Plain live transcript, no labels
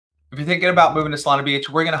If you're thinking about moving to Solana Beach,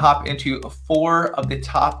 we're going to hop into 4 of the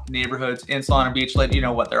top neighborhoods in Solana Beach, let you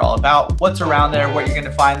know what they're all about, what's around there, what you're going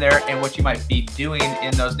to find there, and what you might be doing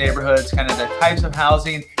in those neighborhoods, kind of the types of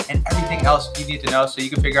housing and everything else you need to know so you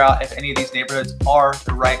can figure out if any of these neighborhoods are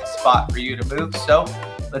the right spot for you to move. So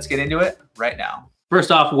let's get into it right now. First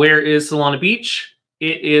off, where is Solana Beach?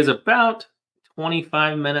 It is about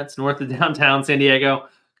 25 minutes north of downtown San Diego,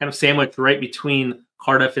 kind of sandwiched right between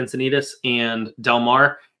Cardiff, Encinitas, and Del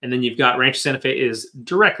Mar. And then you've got Rancho Santa Fe is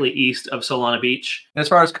directly east of Solana Beach. As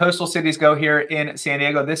far as coastal cities go here in San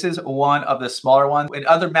Diego, this is one of the smaller ones. In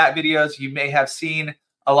other map videos, you may have seen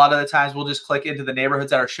a lot of the times we'll just click into the neighborhoods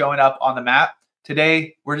that are showing up on the map.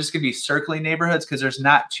 Today, we're just going to be circling neighborhoods because there's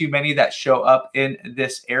not too many that show up in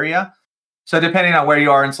this area. So depending on where you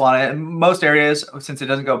are in Solana, in most areas, since it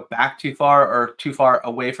doesn't go back too far or too far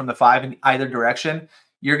away from the 5 in either direction,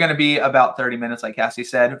 you're going to be about 30 minutes, like Cassidy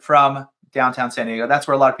said, from downtown San Diego. That's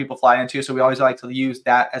where a lot of people fly into. So we always like to use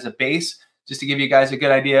that as a base just to give you guys a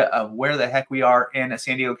good idea of where the heck we are in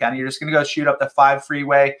San Diego County. You're just going to go shoot up the 5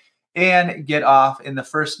 freeway and get off in the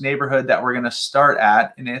first neighborhood that we're going to start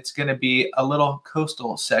at. And it's going to be a little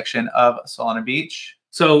coastal section of Solana Beach.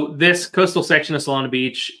 So this coastal section of Solana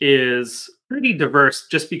Beach is pretty diverse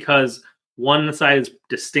just because one side is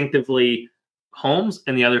distinctively homes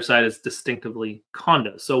and the other side is distinctively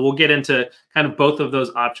condos. So we'll get into kind of both of those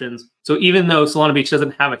options. So even though Solana Beach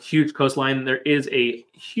doesn't have a huge coastline, there is a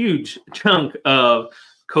huge chunk of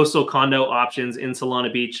coastal condo options in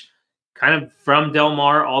Solana Beach, kind of from Del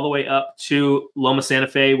Mar all the way up to Loma Santa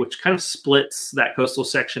Fe, which kind of splits that coastal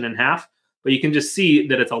section in half. But you can just see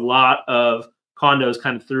that it's a lot of condos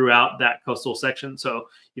kind of throughout that coastal section. So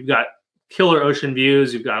you've got killer ocean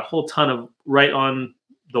views, you've got a whole ton of right on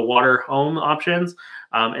the water home options.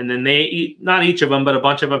 And then not each of them, but a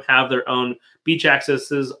bunch of them have their own beach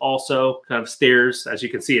accesses, also kind of stairs. As you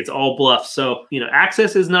can see, it's all bluff. So,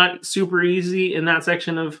 access is not super easy in that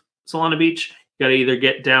section of Solana Beach. You got to either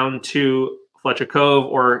get down to Fletcher Cove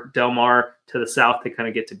or Del Mar to the south to kind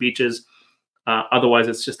of get to beaches. Otherwise,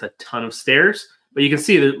 it's just a ton of stairs. But you can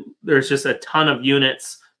see that there's just a ton of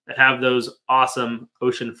units that have those awesome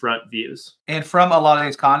oceanfront views. And from a lot of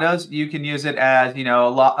these condos, you can use it as,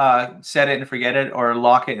 set it and forget it or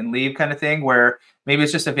lock it and leave kind of thing, where maybe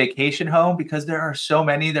it's just a vacation home because there are so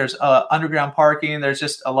many. There's underground parking. There's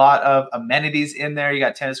just a lot of amenities in there. You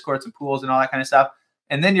got tennis courts and pools and all that kind of stuff.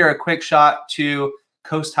 And then you're a quick shot to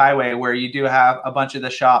Coast Highway, where you do have a bunch of the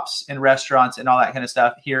shops and restaurants and all that kind of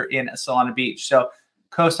stuff here in Solana Beach. So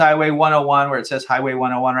Coast Highway 101, where it says Highway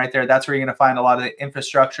 101 right there, that's where you're going to find a lot of the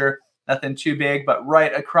infrastructure. Nothing too big, but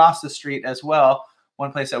right across the street as well,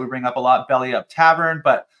 one place that we bring up a lot, Belly Up Tavern,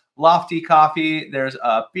 but Lofty Coffee. There's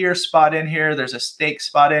a beer spot in here. There's a steak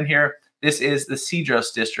spot in here. This is the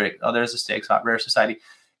Cedros District. Oh, there's a steak spot, Rare Society.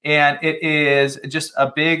 And it is just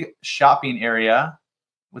a big shopping area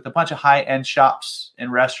with a bunch of high-end shops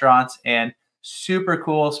and restaurants and super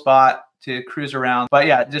cool spot to cruise around. But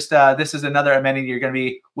yeah, just this is another amenity. You're going to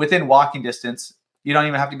be within walking distance. You don't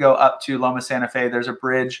even have to go up to Loma Santa Fe. There's a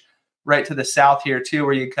bridge right to the south here too,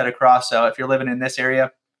 where you cut across. So if you're living in this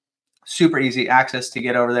area, super easy access to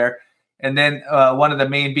get over there. And then one of the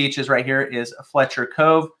main beaches right here is Fletcher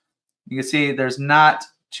Cove. You can see there's not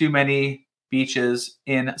too many beaches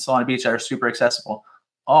in Solana Beach that are super accessible.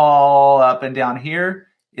 All up and down here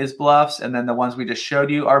is bluffs, and then the ones we just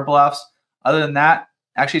showed you are bluffs. Other than that,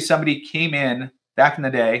 actually somebody came in back in the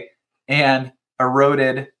day and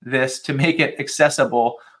eroded this to make it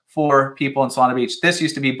accessible for people in Solana Beach. This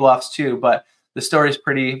used to be bluffs too, but the story is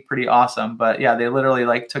pretty awesome. But yeah, they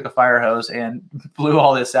literally took a fire hose and blew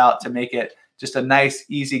all this out to make it just a nice,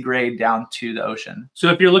 easy grade down to the ocean. So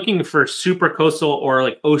if you're looking for super coastal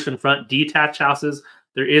or oceanfront detached houses,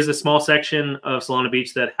 there is a small section of Solana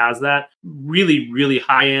Beach that has that. Really, really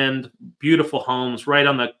high-end, beautiful homes right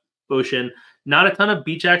on the ocean. Not a ton of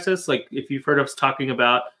beach access. Like if you've heard us talking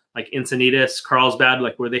about Encinitas, Carlsbad,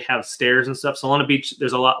 where they have stairs and stuff. Solana Beach,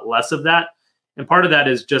 there's a lot less of that. And part of that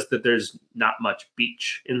is just that there's not much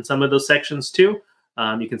beach in some of those sections too.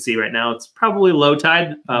 You can see right now it's probably low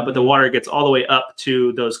tide, but the water gets all the way up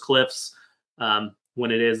to those cliffs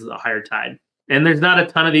when it is a higher tide. And there's not a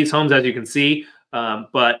ton of these homes, as you can see.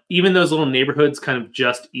 But even those little neighborhoods kind of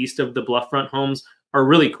just east of the bluffront homes are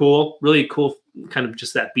really cool, kind of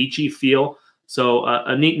just that beachy feel. So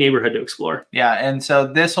a neat neighborhood to explore. Yeah, and so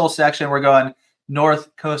this whole section, we're going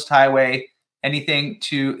North Coast Highway. Anything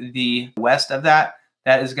to the west of that,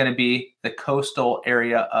 that is going to be the coastal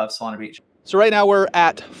area of Solana Beach. So right now we're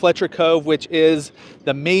at Fletcher Cove, which is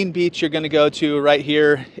the main beach you're going to go to right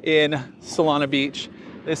here in Solana Beach.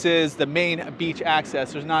 This is the main beach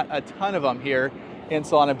access. There's not a ton of them here. in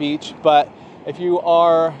Solana Beach. But if you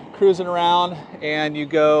are cruising around and you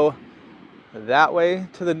go that way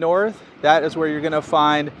to the north, that is where you're going to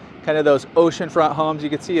find kind of those oceanfront homes. You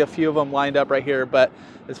can see a few of them lined up right here, but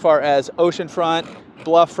as far as oceanfront,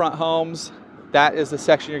 bluff front homes, that is the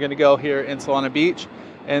section you're going to go here in Solana Beach.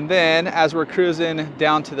 And then as we're cruising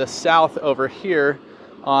down to the south over here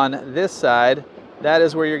on this side, that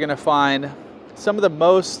is where you're going to find some of the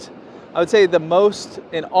most, I would say the most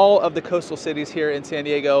in all of the coastal cities here in San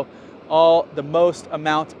Diego, the most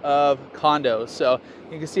amount of condos. So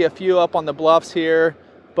you can see a few up on the bluffs here,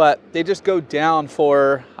 but they just go down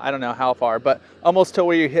for, I don't know how far, but almost to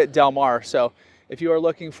where you hit Del Mar. So if you are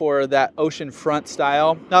looking for that oceanfront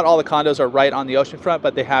style, not all the condos are right on the oceanfront,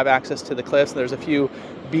 but they have access to the cliffs. There's a few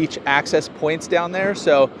beach access points down there,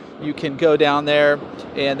 so you can go down there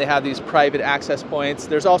and they have these private access points.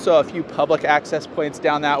 There's also a few public access points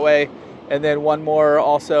down that way, and then one more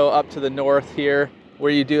also up to the north here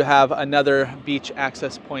where you do have another beach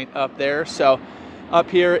access point up there. So up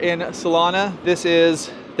here in Solana, this is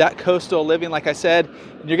that coastal living, like I said,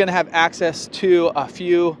 and you're gonna have access to a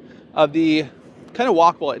few of the kind of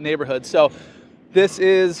walkable neighborhoods. So this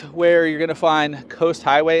is where you're gonna find Coast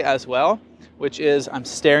Highway as well, which is, I'm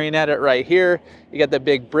staring at it right here. You got the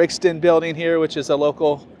big Brixton building here, which is a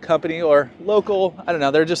local company or local, I don't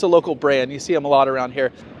know, they're just a local brand. You see them a lot around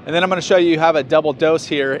here. And then I'm gonna show you have a double dose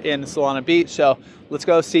here in Solana Beach. So let's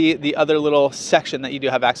go see the other little section that you do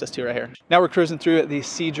have access to right here. Now we're cruising through the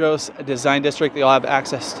Cedros Design District. You'll have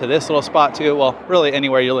access to this little spot too. Well, really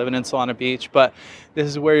anywhere you're living in Solana Beach, but this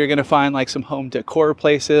is where you're gonna find like some home decor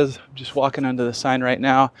places. I'm just walking under the sign right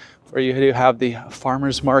now, where you do have the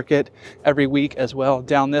farmers market every week as well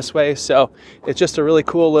down this way. So it's just a really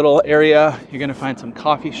cool little area. You're gonna find some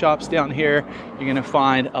coffee shops down here. You're gonna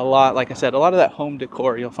find a lot, like I said, a lot of that home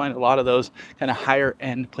decor. You'll find a lot of those kind of higher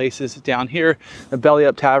end places down here. The Belly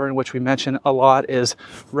Up Tavern, which we mentioned a lot, is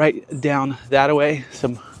right down that way.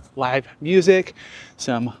 Some live music,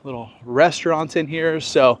 some little restaurants in here.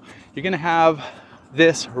 So you're gonna have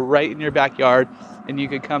this right in your backyard, and you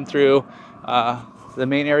could come through the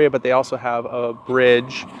main area, but they also have a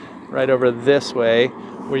bridge right over this way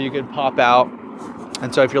where you could pop out.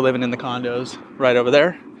 And so if you're living in the condos right over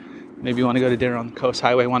there, maybe you want to go to dinner on Coast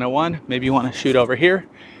Highway 101, maybe you want to shoot over here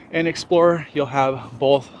and explore, you'll have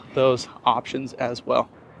both those options as well.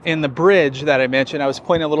 In the bridge that I mentioned, I was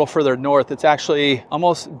pointing a little further north. It's actually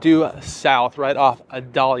almost due south, right off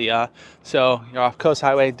Adalia. So you're off Coast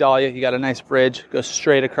Highway, Dahlia, you got a nice bridge, go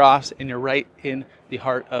straight across, and you're right in the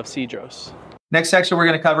heart of Cedros. Next section we're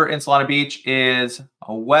going to cover in Solana Beach is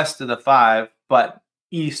west of the 5, but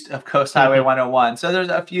east of Coast Highway 101. So there's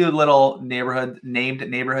a few little named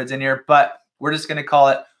neighborhoods in here, but we're just going to call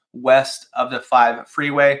it west of the 5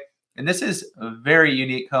 freeway. And this is very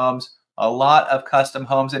unique homes, a lot of custom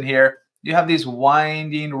homes in here. You have these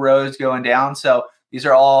winding roads going down. So these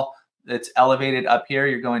are all, it's elevated up here.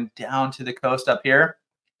 You're going down to the coast up here.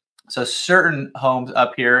 So certain homes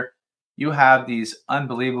up here, you have these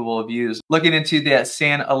unbelievable views looking into the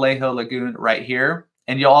San Alejo Lagoon right here.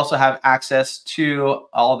 And you'll also have access to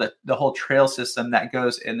all the whole trail system that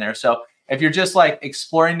goes in there. So if you're just like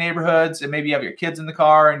exploring neighborhoods and maybe you have your kids in the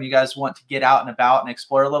car and you guys want to get out and about and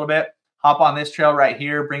explore a little bit, hop on this trail right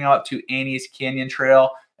here, bring them up to Annie's Canyon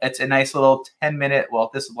Trail. It's a nice little 10-minute,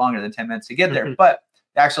 well, this is longer than 10 minutes to get there, but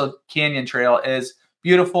the actual canyon trail is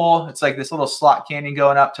beautiful. It's like this little slot canyon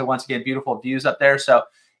going up to, once again, beautiful views up there. So,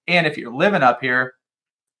 and if you're living up here,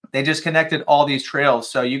 they just connected all these trails.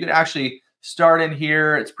 So you could actually start in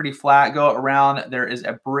here. It's pretty flat, go around. There is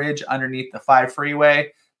a bridge underneath the 5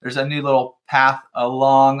 freeway. There's a new little path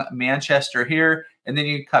along Manchester here. And then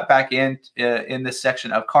you cut back in this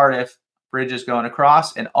section of Cardiff, bridges going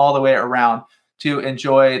across and all the way around to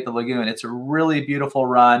enjoy the lagoon. It's a really beautiful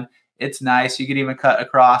run. It's nice. You could even cut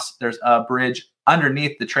across. There's a bridge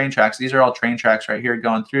underneath the train tracks. These are all train tracks right here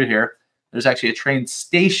going through here. There's actually a train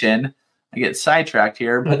station. I get sidetracked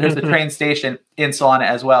here, but there's a train station in Solana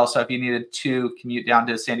as well. So if you needed to commute down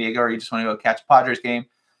to San Diego or you just want to go catch a Padres game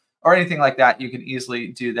or anything like that, you can easily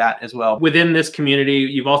do that as well. Within this community,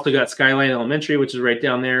 you've also got Skyline Elementary, which is right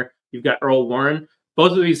down there. You've got Earl Warren.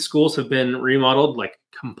 Both of these schools have been remodeled, like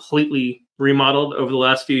completely remodeled over the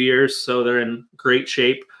last few years. So they're in great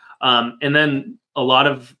shape. And then a lot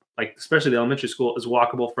of, like, especially the elementary school is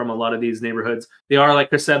walkable from a lot of these neighborhoods. They are, like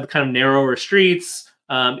Chris said, kind of narrower streets.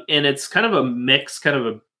 And it's kind of a mix, kind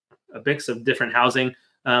of a mix of different housing.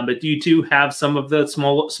 But you do have some of the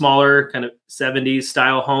smaller kind of 70s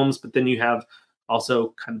style homes, but then you have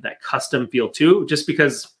also kind of that custom feel too, just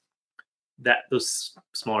because those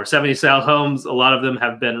smaller 70s style homes, a lot of them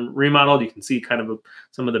have been remodeled. You can see kind of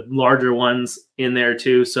some of the larger ones in there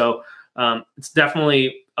too. So it's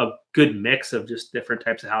definitely a good mix of just different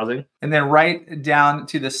types of housing. And then right down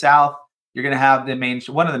to the south, you're going to have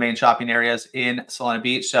one of the main shopping areas in Solana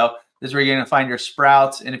Beach. So this is where you're going to find your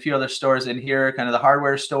Sprouts and a few other stores in here, kind of the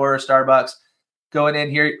hardware store, Starbucks. Going in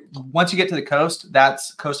here, once you get to the coast,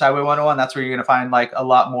 that's Coast Highway 101. That's where you're going to find like a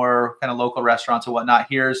lot more kind of local restaurants and whatnot.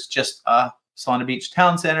 Here's just Solana Beach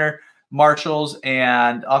Town Center, Marshalls,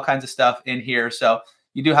 and all kinds of stuff in here. So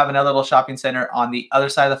you do have another little shopping center on the other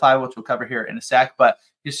side of the 5, which we'll cover here in a sec, but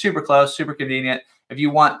you're super close, super convenient. If you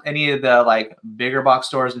want any of the like bigger box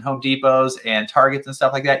stores and Home Depots and Targets and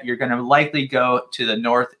stuff like that, you're going to likely go to the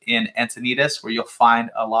north in Encinitas, where you'll find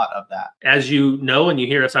a lot of that. As you know, and you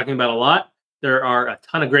hear us talking about a lot, there are a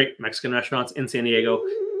ton of great Mexican restaurants in San Diego.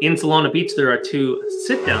 In Solana Beach, there are 2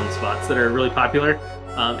 sit-down spots that are really popular.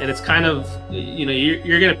 And it's kind of, you know,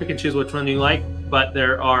 you're going to pick and choose which one you like, but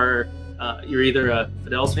there are, you're either a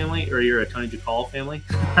Fidel's family or you're a Tony Ducal family.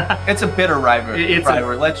 It's a bitter rivalry.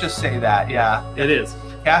 Let's just say that. Yeah, it is.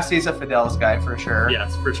 Cassidy's a Fidel's guy for sure.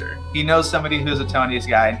 Yes, for sure. He knows somebody who's a Tony's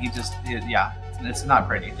guy, and yeah, it's not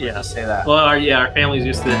pretty. Let's just say that. Well, our families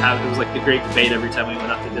used to have, it was like the great debate every time we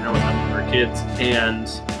went out to dinner with them when we were kids. And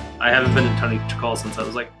I haven't been to Tony Ducal since I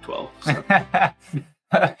was like 12. So.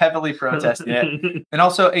 Heavily protesting it. And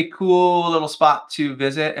also a cool little spot to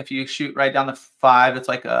visit if you shoot right down the 5. It's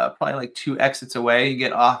like probably like 2 exits away. You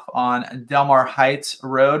get off on Del Mar Heights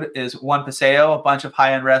Road is One Paseo, a bunch of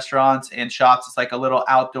high-end restaurants and shops. It's like a little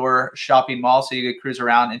outdoor shopping mall, so you could cruise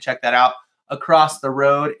around and check that out. Across the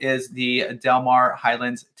road is the Del Mar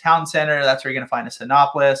Highlands Town Center. That's where you're going to find a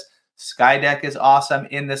Sinopolis. Skydeck is awesome.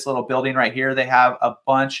 In this little building right here, they have a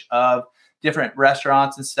bunch of different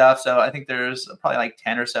restaurants and stuff. So I think there's probably like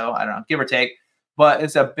 10 or so, I don't know, give or take. But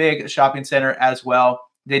it's a big shopping center as well.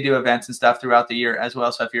 They do events and stuff throughout the year as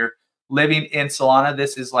well. So if you're living in Solana,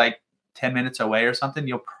 this is like 10 minutes away or something,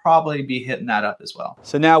 you'll probably be hitting that up as well.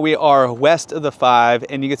 So now we are west of the 5,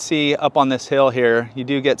 and you can see up on this hill here, you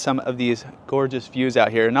do get some of these gorgeous views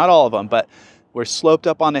out here. Not all of them, but we're sloped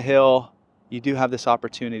up on a hill. You do have this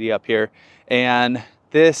opportunity up here. And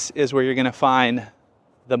this is where you're gonna find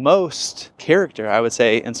the most character, I would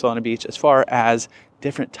say, in Solana Beach as far as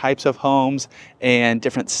different types of homes and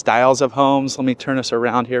different styles of homes. Let me turn us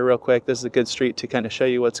around here real quick. This is a good street to kind of show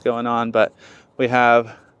you what's going on, but we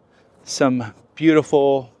have some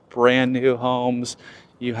beautiful brand new homes.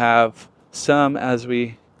 You have some as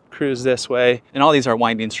we cruise this way, and all these are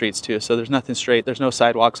winding streets too, so there's nothing straight. There's no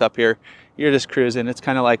sidewalks up here. You're just cruising. It's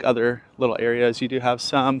kind of like other little areas. You do have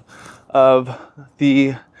some of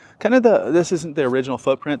the this isn't the original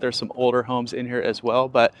footprint. There's some older homes in here as well,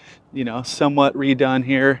 but you know, somewhat redone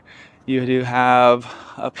here. You do have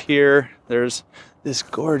up here, there's this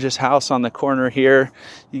gorgeous house on the corner here.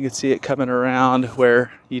 You can see it coming around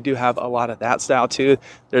where you do have a lot of that style too.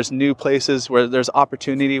 There's new places where there's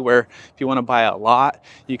opportunity where if you want to buy a lot,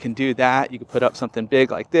 you can do that. You can put up something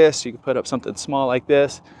big like this. You can put up something small like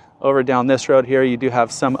this. Over down this road here, you do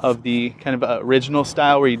have some of the kind of original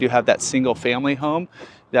style where you do have that single family home.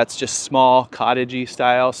 That's just small cottagey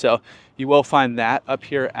style. So you will find that up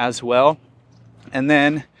here as well. And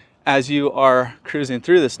then as you are cruising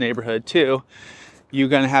through this neighborhood too, you're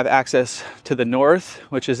going to have access to the north,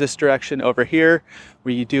 which is this direction over here,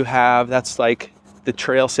 where you do have, that's like the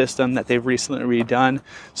trail system that they've recently redone.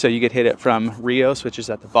 So you could hit it from Rios, which is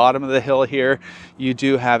at the bottom of the hill here. You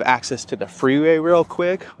do have access to the freeway real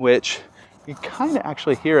quick, which you kind of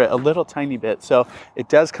actually hear it a little tiny bit. So it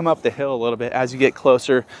does come up the hill a little bit as you get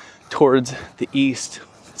closer towards the east.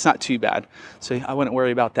 It's not too bad. So I wouldn't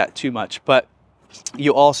worry about that too much. But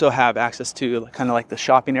you also have access to kind of like the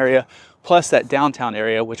shopping area, plus that downtown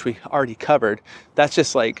area, which we already covered. That's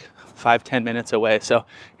just like 5-10 minutes away. So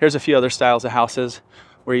here's a few other styles of houses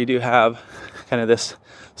where you do have kind of this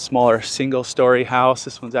smaller single story house.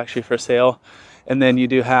 This one's actually for sale. And then you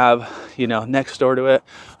do have, you know, next door to it,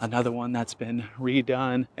 another one that's been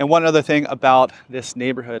redone. And one other thing about this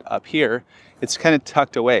neighborhood up here, it's kind of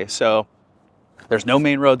tucked away. So there's no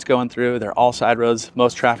main roads going through. They're all side roads.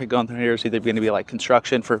 Most traffic going through here is either going to be like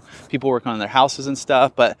construction for people working on their houses and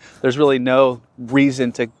stuff, but there's really no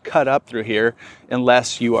reason to cut up through here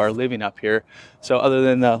unless you are living up here. So other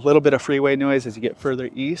than the little bit of freeway noise as you get further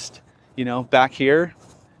east, you know, back here,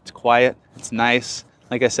 it's quiet, it's nice.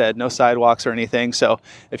 Like I said, no sidewalks or anything. So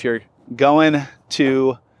if you're going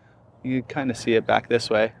to, you kind of see it back this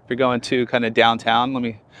way. If you're going to kind of downtown, let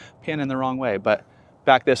me pan in the wrong way, but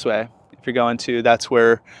back this way. If you're going to, that's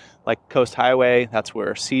where like Coast Highway, that's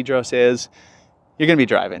where Cedros is. you're gonna be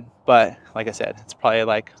driving. But like I said, it's probably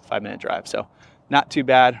like a 5-minute drive. So not too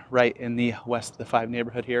bad, right in the west of the 5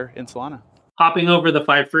 neighborhood here in Solana. Hopping over the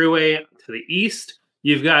 5 freeway to the east,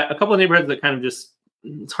 you've got a couple of neighborhoods that kind of just,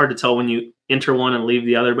 it's hard to tell when you enter one and leave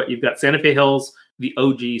the other, but you've got Santa Fe Hills, the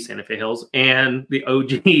OG Santa Fe Hills, and the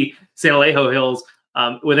OG San Alejo Hills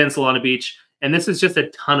within Solana Beach. And this is just a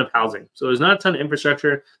ton of housing. So there's not a ton of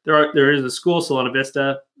infrastructure. There is a school, Solana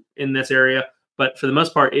Vista, in this area, but for the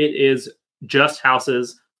most part, it is just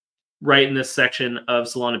houses right in this section of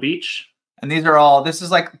Solana Beach. And these are all, this is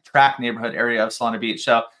like the track neighborhood area of Solana Beach.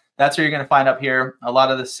 So that's where you're going to find up here a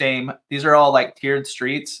lot of the same. These are all like tiered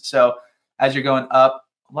streets. So as you're going up,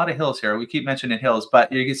 a lot of hills here. We keep mentioning hills,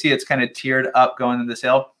 but you can see it's kind of tiered up going to this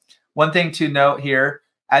hill. One thing to note here,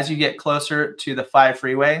 as you get closer to the 5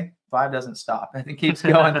 freeway, 5 doesn't stop. It keeps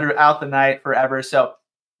going throughout the night forever. So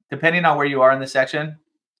depending on where you are in the section,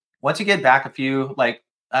 once you get back a few, like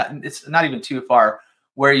it's not even too far,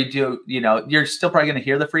 where you do, you're still probably going to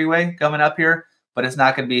hear the freeway coming up here, but it's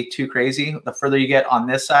not going to be too crazy. The further you get on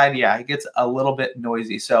this side, yeah, it gets a little bit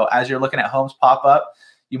noisy. So as you're looking at homes pop up,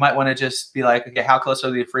 you might want to just be like, okay, how close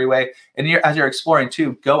are the freeway? And as you're exploring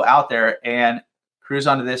too, go out there and cruise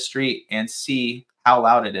onto this street and see how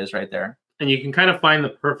loud it is right there. And you can kind of find the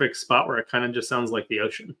perfect spot where it kind of just sounds like the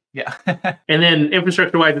ocean. Yeah. And then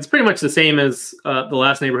infrastructure-wise, it's pretty much the same as the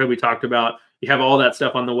last neighborhood we talked about. You have all that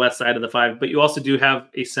stuff on the west side of the 5, but you also do have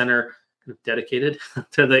a center kind of dedicated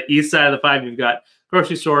to the east side of the 5. You've got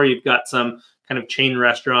grocery store, you've got some kind of chain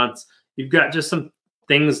restaurants, you've got just some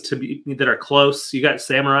things that are close. You got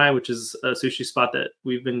Samurai, which is a sushi spot that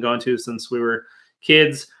we've been going to since we were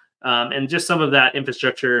kids. And just some of that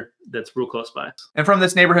infrastructure that's real close by. And from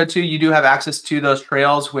this neighborhood too, you do have access to those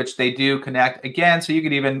trails, which they do connect again. So you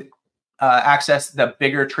could even access the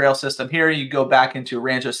bigger trail system here. You go back into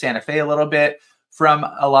Rancho Santa Fe a little bit from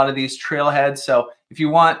a lot of these trailheads. So if you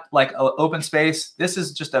want like an open space, this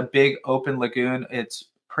is just a big open lagoon. It's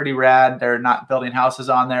pretty rad. They're not building houses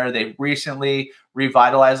on there. They recently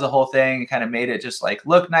revitalized the whole thing and kind of made it just like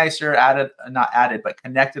look nicer, but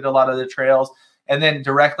connected a lot of the trails. And then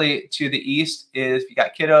directly to the east is, you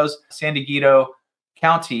got kiddos, San Diego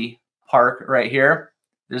County Park right here.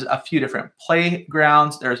 There's a few different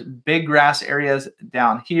playgrounds. There's big grass areas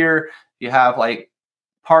down here. You have like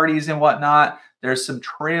parties and whatnot. There's some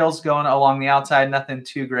trails going along the outside, nothing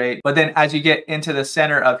too great. But then as you get into the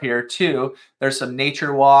center of here too, there's some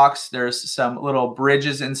nature walks. There's some little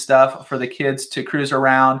bridges and stuff for the kids to cruise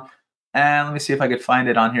around. And let me see if I could find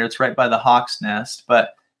it on here. It's right by the Hawk's Nest,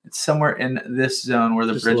 but it's somewhere in this zone where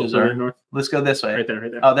the bridges are. North. Let's go this way. Right there, right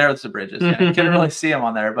there. Oh, there's the bridges. Yeah, you can't really see them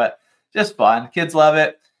on there, but just fun. Kids love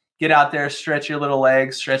it. Get out there, stretch your little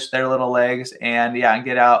legs, stretch their little legs, and yeah, and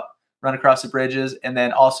get out, run across the bridges. And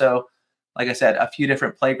then also, like I said, a few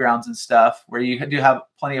different playgrounds and stuff where you do have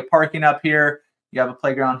plenty of parking up here. You have a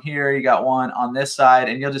playground here. You got one on this side,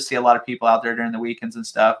 and you'll just see a lot of people out there during the weekends and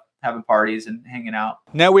stuff, having parties and hanging out.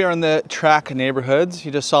 Now we are in the track neighborhoods.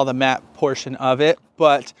 You just saw the map portion of it,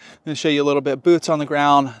 but I'm going to show you a little bit boots on the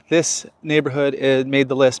ground. This neighborhood made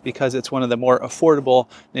the list because it's one of the more affordable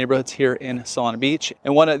neighborhoods here in Solana Beach.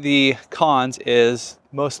 And one of the cons is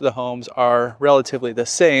most of the homes are relatively the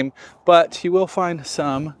same, but you will find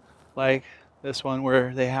some like this one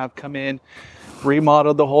where they have come in,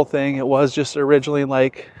 remodeled the whole thing. It was just originally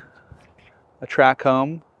like a track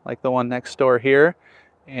home, like the one next door here.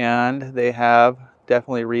 And they have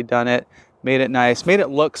definitely redone it, made it nice, made it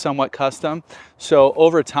look somewhat custom. So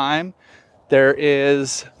over time, there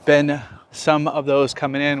is been some of those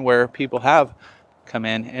coming in where people have come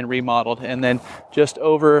in and remodeled. And then just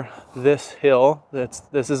over this hill,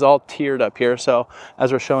 this is all tiered up here. So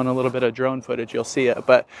as we're showing a little bit of drone footage, you'll see it.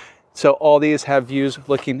 But so all these have views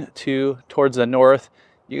looking towards the north.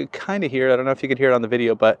 You can kind of hear it. I don't know if you could hear it on the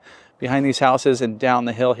video, but behind these houses and down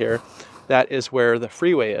the hill here, that is where the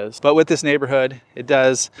freeway is. But with this neighborhood, that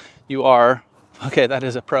is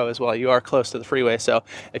a pro as well. You are close to the freeway. So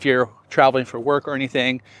if you're traveling for work or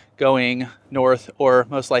anything, going north or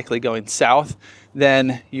most likely going south,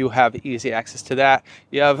 then you have easy access to that.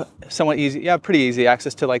 You have pretty easy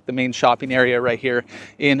access to like the main shopping area right here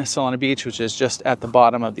in Solana Beach, which is just at the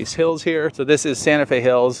bottom of these hills here. So this is Santa Fe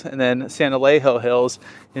Hills, and then San Alejo Hills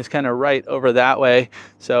is kind of right over that way.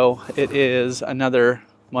 So it is another,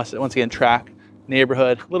 once again, track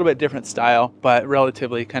neighborhood, a little bit different style, but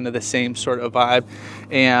relatively kind of the same sort of vibe.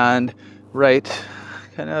 And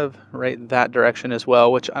kind of right that direction as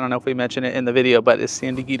well, which I don't know if we mentioned it in the video, but it's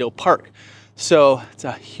San Diego Park. So it's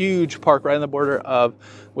a huge park right on the border of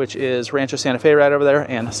which is Rancho Santa Fe right over there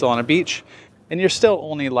and Solana Beach. And you're still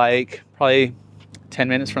only like probably 10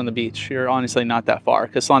 minutes from the beach. You're honestly not that far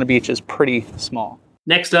because Solana Beach is pretty small.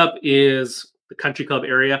 Next up is the country club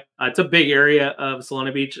area. It's a big area of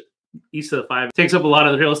Solana Beach, east of the 5. It takes up a lot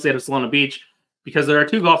of the real estate of Solana Beach because there are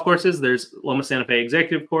 2 golf courses. There's Loma Santa Fe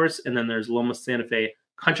Executive Course, and then there's Loma Santa Fe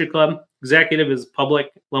Country Club. Executive is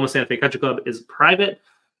public. Loma Santa Fe Country Club is private.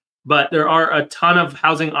 But there are a ton of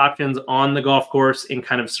housing options on the golf course and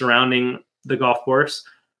kind of surrounding the golf course.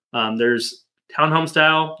 There's townhome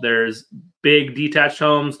style. There's big detached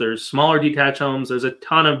homes. There's smaller detached homes. There's a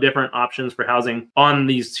ton of different options for housing on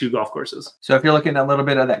these 2 golf courses. So if you're looking at a little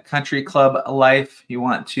bit of that country club life, you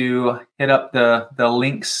want to hit up the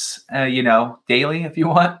links, daily if you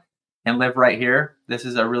want, and live right here. This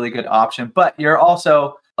is a really good option. But you're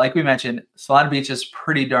also, like we mentioned, Solana Beach is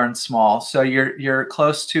pretty darn small. So you're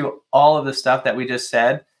close to all of the stuff that we just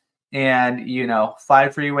said. And,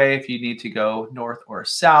 5 freeway if you need to go north or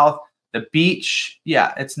south. The beach,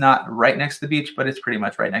 yeah, it's not right next to the beach, but it's pretty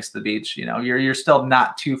much right next to the beach. You're still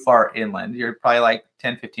not too far inland. You're probably like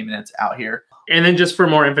 10, 15 minutes out here. And then just for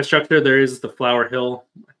more infrastructure, there is the Flower Hill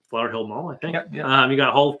Mall, I think. Yep. You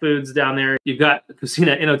got Whole Foods down there. You've got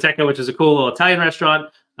Cucina Inoteca, which is a cool little Italian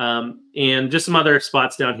restaurant, and just some other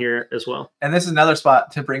spots down here as well. And this is another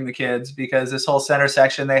spot to bring the kids because this whole center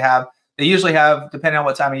section they usually have, depending on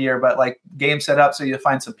what time of year, but like games set up. So you'll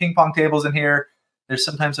find some ping pong tables in here. There's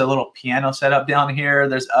sometimes a little piano set up down here.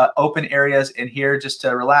 There's open areas in here just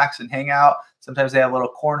to relax and hang out. Sometimes they have a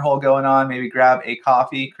little cornhole going on. Maybe grab a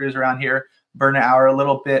coffee, cruise around here, burn an hour a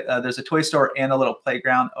little bit. There's a toy store and a little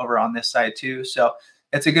playground over on this side too. So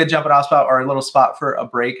it's a good jumping off spot or a little spot for a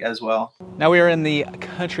break as well. Now we are in the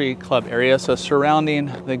country club area, so surrounding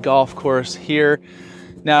the golf course here.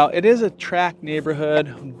 Now it is a tract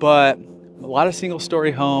neighborhood, but a lot of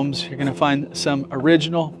single-story homes. You're going to find some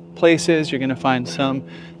original places. You're going to find some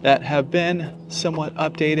that have been somewhat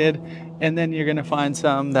updated, and then you're going to find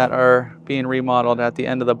some that are being remodeled at the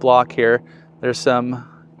end of the block here. There's a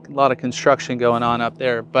lot of construction going on up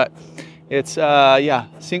there, but it's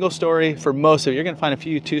single story for most of it. You're going to find a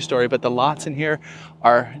few 2-story, but the lots in here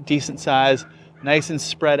are decent size, nice and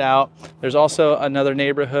spread out. There's also another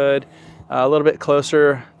neighborhood a little bit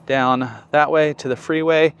closer down that way to the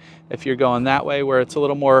freeway if you're going that way, where it's a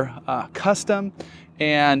little more custom.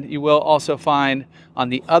 And you will also find on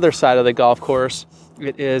the other side of the golf course,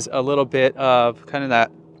 it is a little bit of kind of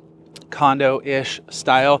that condo-ish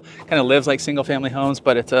style. Kind of lives like single family homes,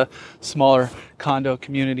 but it's a smaller condo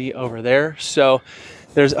community over there. So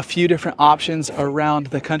there's a few different options around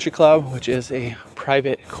the country club, which is a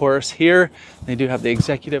private course here. They do have the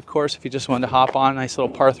executive course if you just wanted to hop on, nice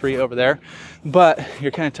little par 3 over there. But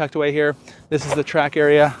you're kind of tucked away here. This is the track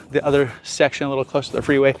area. The other section a little closer to the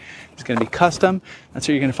freeway is going to be custom. That's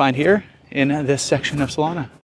what you're going to find here in this section of Solana.